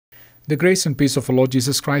The grace and peace of our Lord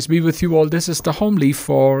Jesus Christ be with you all. This is the homily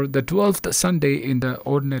for the 12th Sunday in the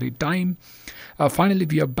ordinary time. Finally,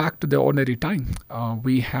 we are back to the ordinary time.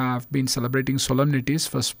 We have been celebrating solemnities,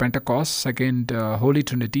 first Pentecost, second Holy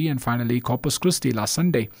Trinity, and finally Corpus Christi last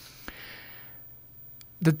Sunday.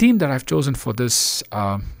 The theme that I've chosen for this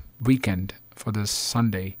weekend, for this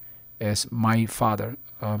Sunday, is My Father,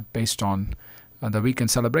 based on the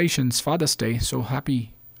weekend celebrations, Father's Day. So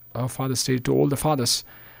happy Father's Day to all the fathers.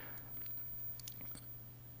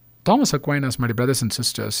 Thomas Aquinas, my brothers and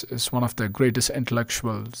sisters, is one of the greatest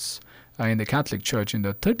intellectuals in the Catholic Church. In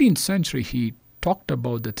the 13th century, he talked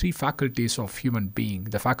about the three faculties of human being: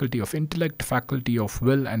 the faculty of intellect, faculty of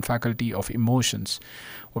will, and faculty of emotions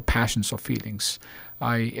or passions or feelings.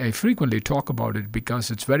 I frequently talk about it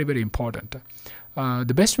because it's very, very important.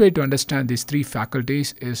 The best way to understand these three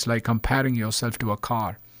faculties is like comparing yourself to a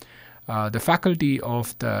car. The faculty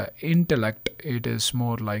of the intellect, it is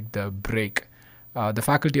more like the brake. The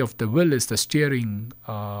faculty of the will is the steering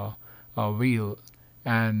wheel,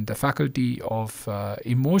 and the faculty of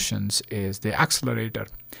emotions is the accelerator.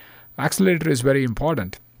 Accelerator is very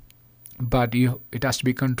important, but it has to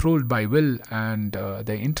be controlled by will and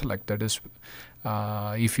the intellect. That is,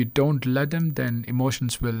 if you don't let them, then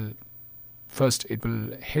emotions will it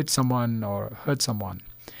will hit someone or hurt someone.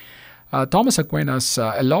 Thomas Aquinas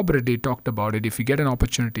elaborately talked about it. If you get an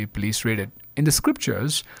opportunity, please read it. In the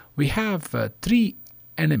scriptures, we have three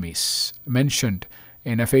enemies mentioned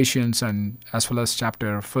in Ephesians and as well as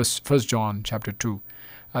First John chapter 2.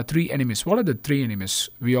 Three enemies. What are the three enemies?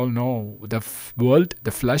 We all know the world,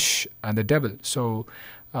 the flesh, and the devil. So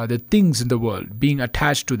the things in the world, being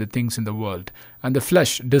attached to the things in the world, and the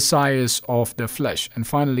flesh, desires of the flesh, and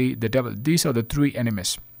finally the devil. These are the three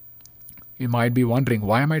enemies. You might be wondering,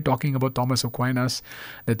 why am I talking about Thomas Aquinas,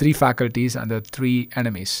 the three faculties and the three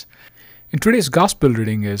enemies? In today's gospel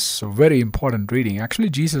reading is a very important reading. Actually,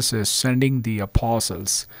 Jesus is sending the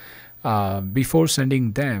apostles. Before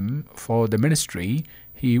sending them for the ministry,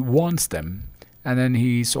 he warns them, and then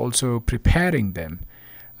he's also preparing them.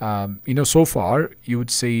 So far, you would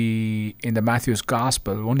see in the Matthew's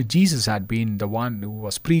gospel, only Jesus had been the one who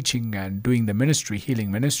was preaching and doing the ministry, healing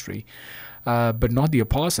ministry. But not the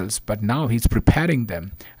apostles. But now he's preparing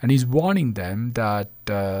them, and he's warning them that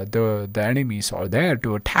the enemies are there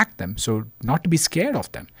to attack them, so not to be scared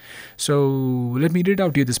of them. So let me read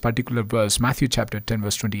out to you this particular verse, Matthew chapter 10,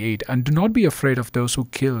 verse 28. And do not be afraid of those who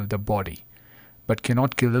kill the body, but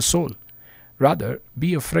cannot kill the soul. Rather,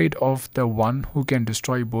 be afraid of the one who can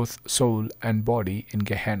destroy both soul and body in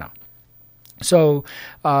Gehenna. So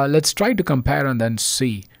let's try to compare and then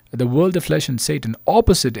see. The world, the flesh, and Satan.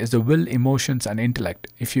 Opposite is the will, emotions, and intellect.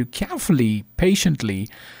 If you carefully, patiently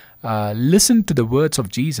listen to the words of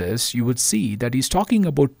Jesus, you would see that he's talking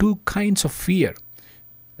about two kinds of fear.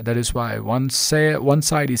 That is why one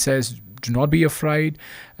side he says, do not be afraid,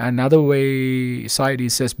 and another side he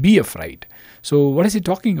says, be afraid. So what is he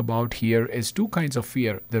talking about here is two kinds of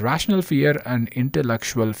fear: the rational fear and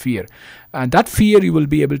intellectual fear. And that fear you will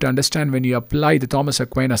be able to understand when you apply the Thomas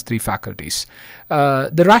Aquinas three faculties.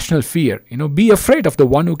 The rational fear, be afraid of the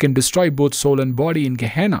one who can destroy both soul and body in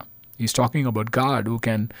Gehenna. He's talking about God who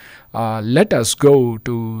can let us go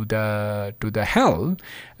to the hell.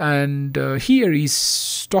 And here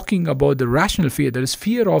he's talking about the rational fear. There is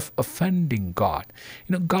fear of offending God.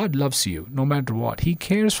 God loves you no matter what. He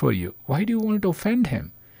cares for you. Why do you want to offend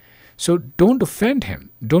him? So don't offend him.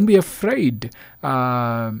 Don't be afraid.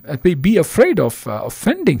 Be afraid of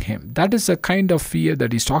offending him. That is a kind of fear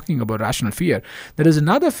that he's talking about, rational fear. There is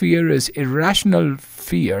another fear, is irrational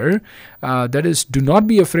fear. That is, do not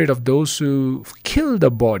be afraid of those who kill the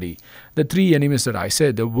body. The three enemies that I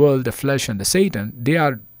said, the world, the flesh, and the Satan, they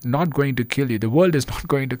are not going to kill you. The world is not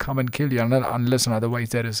going to come and kill you unless and otherwise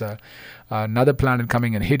there is another planet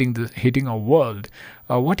coming and hitting our world.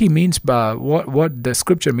 What he means by what the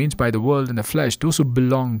scripture means by the world and the flesh, those who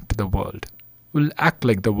belong to the world will act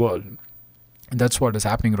like the world. And that's what is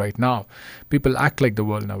happening right now. People act like the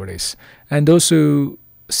world nowadays. And those who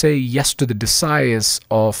say yes to the desires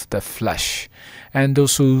of the flesh, and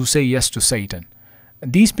those who say yes to Satan,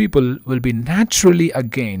 these people will be naturally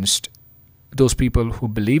against those people who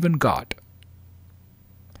believe in God.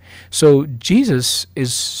 So Jesus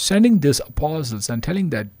is sending these apostles and telling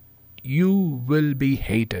that you will be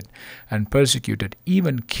hated and persecuted,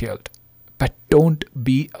 even killed. But don't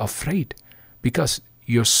be afraid, because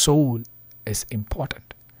your soul is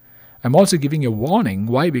important. I'm also giving a warning.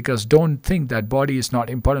 Why? Because don't think that body is not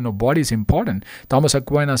important. No, body is important. Thomas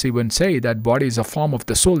Aquinas even say that body is a form of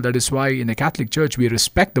the soul. That is why in the Catholic Church we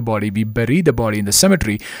respect the body. We bury the body in the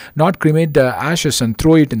cemetery, not cremate the ashes and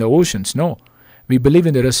throw it in the oceans. No. We believe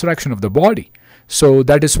in the resurrection of the body. So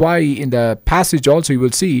that is why in the passage also you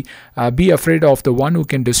will see, be afraid of the one who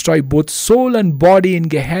can destroy both soul and body in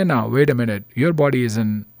Gehenna. Wait a minute, your body is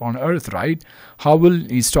on earth, right? How will,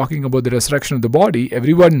 he's talking about the resurrection of the body.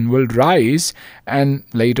 Everyone will rise and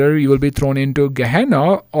later you will be thrown into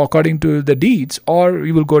Gehenna according to the deeds, or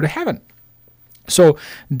you will go to heaven. So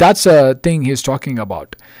that's a thing he's talking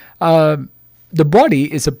about. The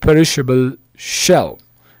body is a perishable shell.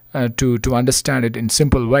 To understand it in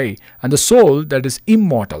simple way, and the soul that is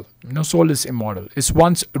immortal, soul is immortal, is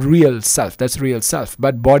one's real self. That's real self,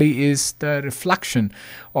 but body is the reflection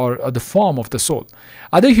or the form of the soul.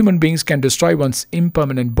 Other human beings can destroy one's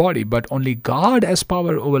impermanent body, but only God has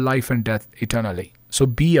power over life and death eternally. So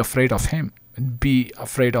be afraid of him. Be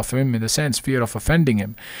afraid of him in the sense fear of offending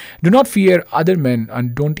him. Do not fear other men,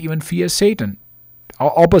 and don't even fear Satan.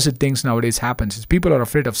 Opposite things nowadays happens. People are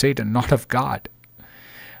afraid of Satan, not of God,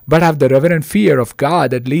 but have the reverent fear of God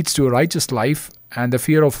that leads to a righteous life and the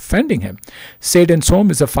fear of offending him. Satan's home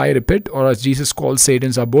is a fiery pit, or as Jesus calls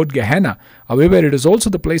Satan's abode, Gehenna. However, it is also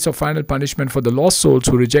the place of final punishment for the lost souls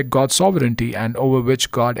who reject God's sovereignty and over which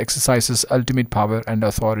God exercises ultimate power and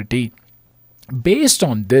authority. Based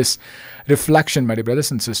on this reflection, my dear brothers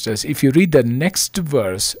and sisters, if you read the next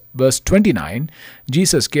verse, verse 29,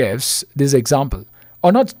 Jesus gives this example.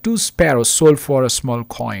 Are not 2 sparrows sold for a small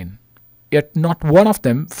coin? Yet not one of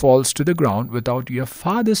them falls to the ground without your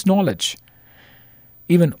Father's knowledge.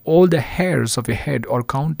 Even all the hairs of your head are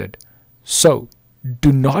counted. So,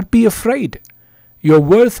 do not be afraid. You are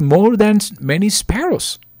worth more than many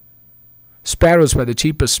sparrows. Sparrows were the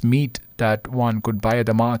cheapest meat that one could buy at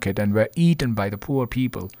the market and were eaten by the poor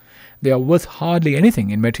people. They are worth hardly anything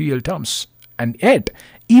in material terms. And yet,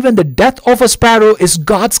 even the death of a sparrow is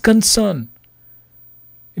God's concern.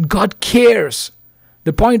 And God cares.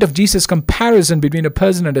 The point of Jesus' comparison between a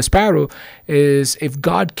person and a sparrow is, if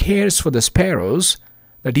God cares for the sparrows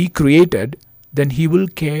that he created, then he will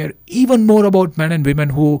care even more about men and women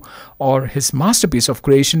who are his masterpiece of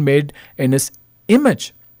creation made in his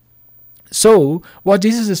image. So what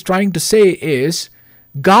Jesus is trying to say is,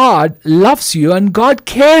 God loves you and God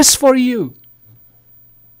cares for you.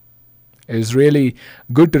 It is really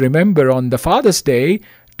good to remember on the Father's Day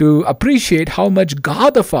to appreciate how much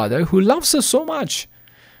God the Father, who loves us so much.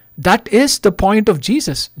 That is the point of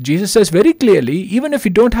Jesus. Jesus says very clearly, even if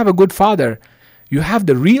you don't have a good father, you have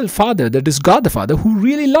the real Father, that is God the Father, who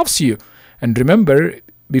really loves you. And remember,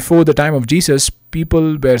 before the time of Jesus,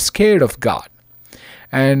 people were scared of God.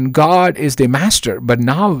 And God is their master. But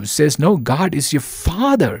now says, no, God is your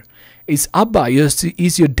Father. Is Abba,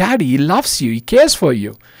 is your daddy. He loves you. He cares for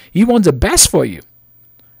you. He wants the best for you.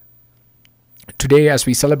 Today, as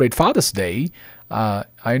we celebrate Father's Day,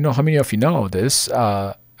 I know how many of you know this.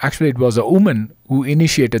 Actually, it was a woman who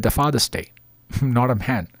initiated the Father's Day, not a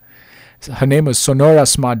man. Her name is Sonora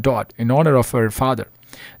Smart Dot, in honor of her father.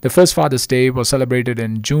 The first Father's Day was celebrated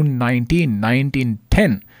in June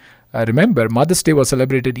 1910. Remember, Mother's Day was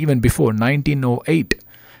celebrated even before, 1908.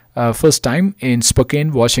 First time in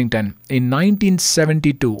Spokane, Washington. In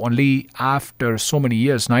 1972, only after so many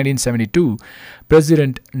years, 1972,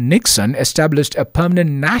 President Nixon established a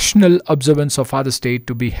permanent national observance of Father's Day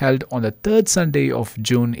to be held on the 3rd Sunday of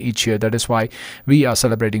June each year. That is why we are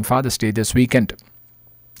celebrating Father's Day this weekend.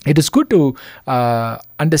 It is good to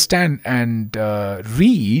understand and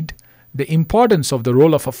read the importance of the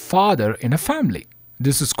role of a father in a family.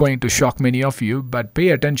 This is going to shock many of you, but pay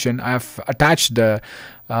attention. I have attached the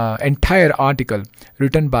entire article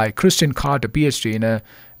written by Krisch,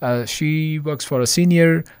 Ph.D. She works for a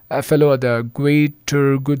senior fellow at the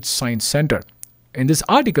Greater Good Science Center. In this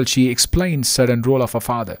article, she explains certain role of a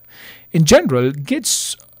father. In general,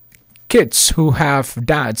 kids who have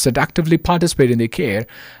dads that actively participate in their care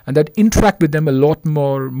and that interact with them a lot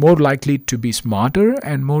more likely to be smarter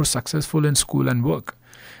and more successful in school and work.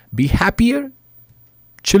 Be happier.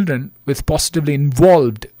 Children with positively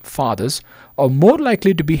involved fathers are more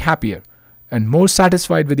likely to be happier and more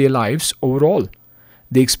satisfied with their lives overall.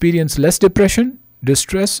 They experience less depression,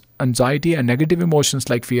 distress, anxiety, and negative emotions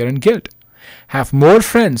like fear and guilt. Have more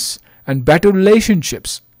friends and better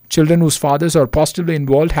relationships. Children whose fathers are positively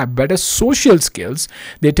involved have better social skills.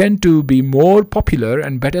 They tend to be more popular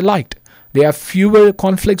and better liked. They have fewer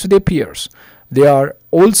conflicts with their peers. They are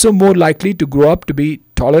also more likely to grow up to be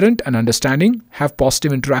tolerant and understanding, have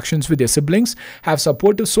positive interactions with their siblings, have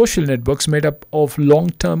supportive social networks made up of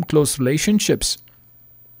long-term close relationships.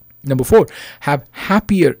 Number 4, have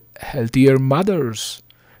happier, healthier mothers.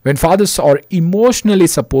 When fathers are emotionally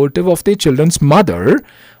supportive of their children's mother,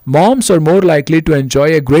 moms are more likely to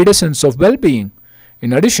enjoy a greater sense of well-being.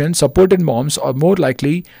 In addition, supported moms are more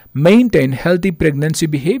likely maintain healthy pregnancy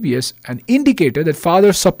behaviors, an indicator that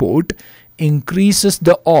father support increases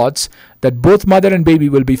the odds that both mother and baby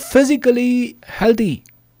will be physically healthy.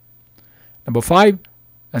 Number 5,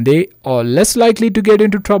 and they are less likely to get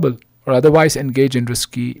into trouble or otherwise engage in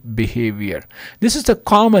risky behavior. This is the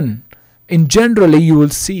common, in generally you will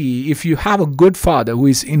see if you have a good father who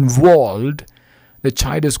is involved, the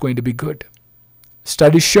child is going to be good.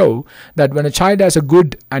 Studies show that when a child has a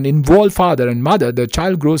good and involved father and mother, the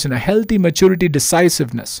child grows in a healthy maturity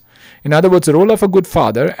decisiveness. In other words, the role of a good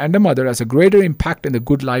father and a mother has a greater impact in the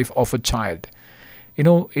good life of a child.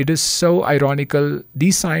 It is so ironical.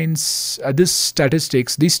 These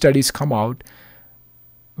statistics, these studies come out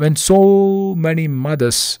when so many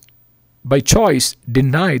mothers, by choice,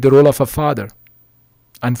 deny the role of a father.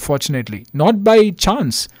 Unfortunately, not by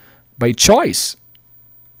chance, by choice.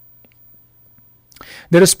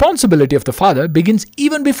 The responsibility of the father begins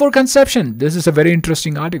even before conception. This is a very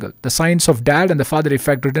interesting article. The Science of Dad and the Father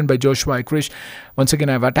Effect, written by Joshua Krisch. Once again,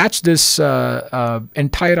 I've attached this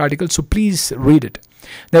entire article, so please read it.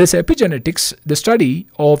 There is epigenetics, the study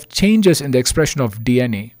of changes in the expression of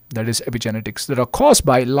DNA. That is epigenetics, that are caused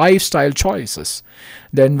by lifestyle choices,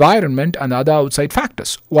 the environment and other outside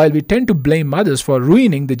factors. While we tend to blame mothers for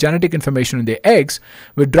ruining the genetic information in their eggs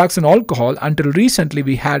with drugs and alcohol, until recently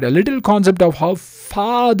we had a little concept of how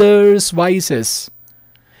fathers' vices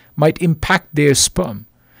might impact their sperm.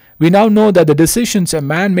 We now know that the decisions a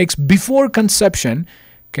man makes before conception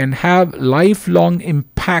can have lifelong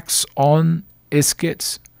impacts on his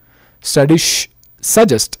kids. Studies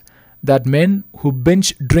suggest that men who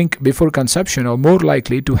binge drink before conception are more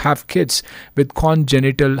likely to have kids with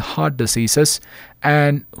congenital heart diseases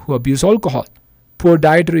and who abuse alcohol. Poor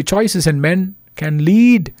dietary choices in men can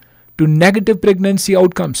lead to negative pregnancy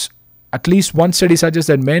outcomes. At least one study suggests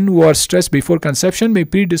that men who are stressed before conception may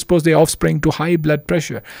predispose their offspring to high blood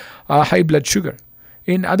pressure, high blood sugar.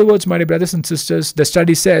 In other words, my dear brothers and sisters, the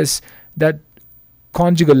study says that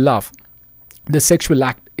conjugal love, the sexual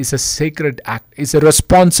act, is a sacred act, is a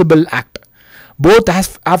responsible act. Both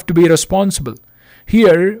have to be responsible.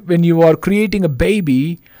 Here, when you are creating a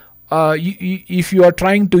baby, if you are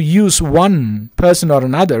trying to use one person or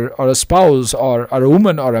another, or a spouse or a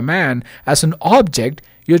woman or a man as an object,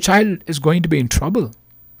 your child is going to be in trouble.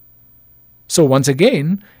 So once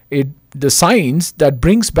again, the science that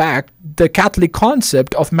brings back the Catholic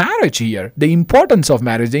concept of marriage here, the importance of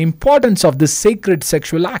marriage, the importance of this sacred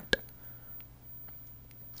sexual act.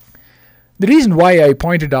 The reason why I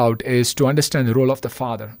pointed out is to understand the role of the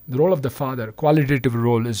father. The role of the father, qualitative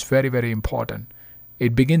role, is very, very important.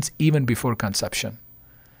 It begins even before conception.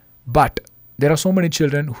 But there are so many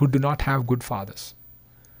children who do not have good fathers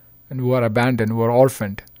and who are abandoned, who are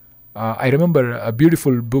orphaned. I remember a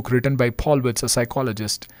beautiful book written by Paul Witz, a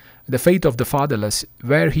psychologist, The Faith of the Fatherless,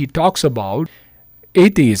 where he talks about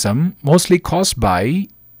atheism mostly caused by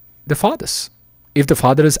the fathers. If the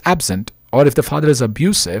father is absent, or if the father is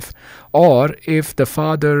abusive, or if the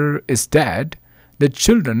father is dead, the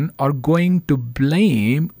children are going to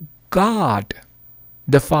blame God,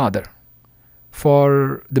 the father,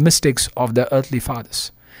 for the mistakes of the earthly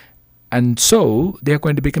fathers. And so they are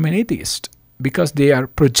going to become an atheist because they are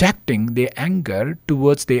projecting their anger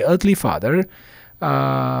towards their earthly father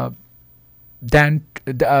than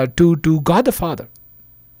to God the Father.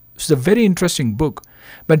 It's a very interesting book.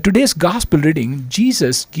 But today's gospel reading,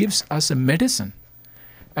 Jesus gives us a medicine.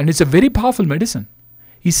 And it's a very powerful medicine.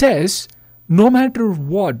 He says, no matter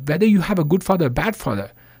what, whether you have a good father or bad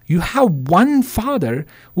father, you have one father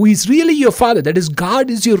who is really your father. That is, God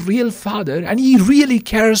is your real father, and He really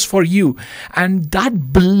cares for you. And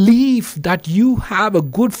that belief that you have a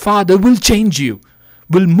good father will change you,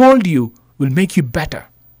 will mold you, will make you better.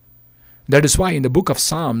 That is why in the book of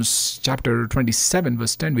Psalms, chapter 27,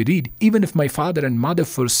 verse 10, we read, even if my father and mother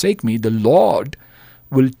forsake me, the Lord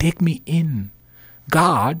will take me in.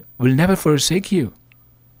 God will never forsake you.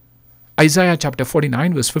 Isaiah chapter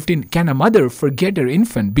 49, verse 15, can a mother forget her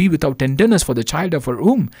infant, be without tenderness for the child of her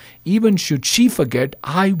womb? Even should she forget,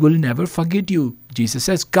 I will never forget you. Jesus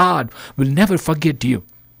says, God will never forget you.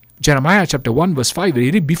 Jeremiah chapter 1, verse 5,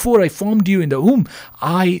 we read, before I formed you in the womb,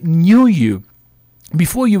 I knew you.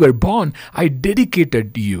 Before you were born, I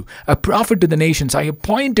dedicated you, a prophet to the nations. I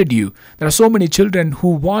appointed you. There are so many children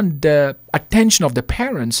who want the attention of the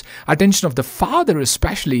parents, attention of the father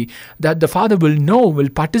especially, that the father will know, will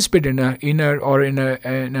participate in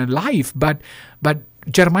a life. But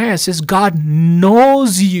Jeremiah says, God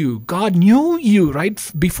knows you. God knew you, right?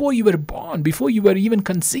 Before you were born, before you were even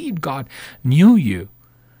conceived, God knew you.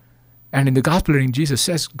 And in the gospel reading, Jesus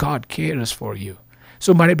says, God cares for you.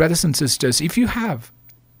 So, my brothers and sisters, if you have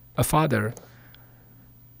a father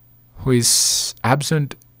who is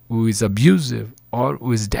absent, who is abusive, or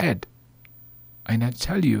who is dead, and I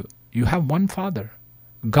tell you, you have one Father,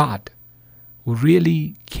 God, who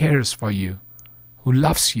really cares for you, who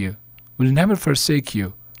loves you, will never forsake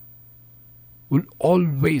you, will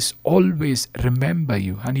always, always remember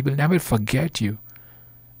you, and He will never forget you.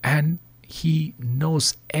 And He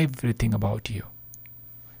knows everything about you.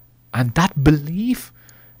 And that belief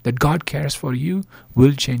that God cares for you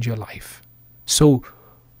will change your life. So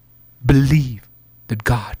believe that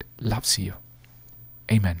God loves you.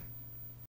 Amen.